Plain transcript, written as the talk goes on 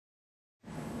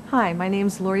Hi, my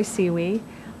name's Siewe.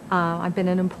 I've been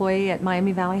an employee at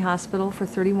Miami Valley Hospital for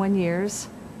 31 years,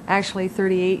 actually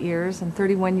 38 years, and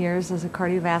 31 years as a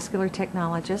cardiovascular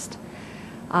technologist.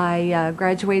 I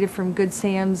graduated from Good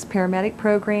Sam's paramedic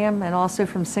program and also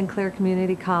from Sinclair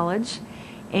Community College.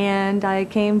 And I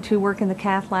came to work in the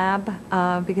Cath lab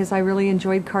because I really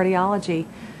enjoyed cardiology.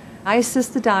 I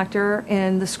assist the doctor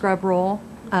in the scrub role.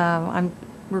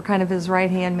 We're kind of his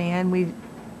right-hand man. We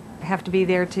have to be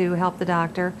there to help the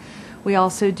doctor. We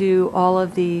also do all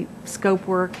of the scope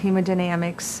work,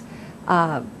 hemodynamics,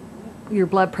 your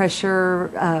blood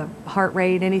pressure, heart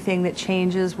rate, anything that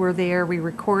changes, we're there. We're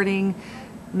recording,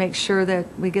 make sure that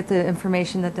we get the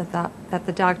information that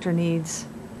the doctor needs.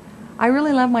 I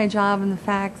really love my job and the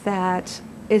fact that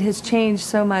it has changed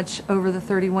so much over the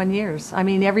 31 years. I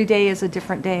mean, every day is a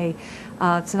different day.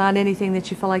 It's not anything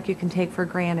that you feel like you can take for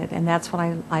granted, and that's what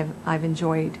I've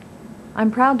enjoyed. I'm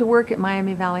proud to work at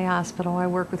Miami Valley Hospital. I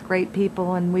work with great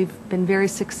people, and we've been very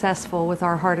successful with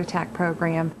our heart attack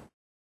program.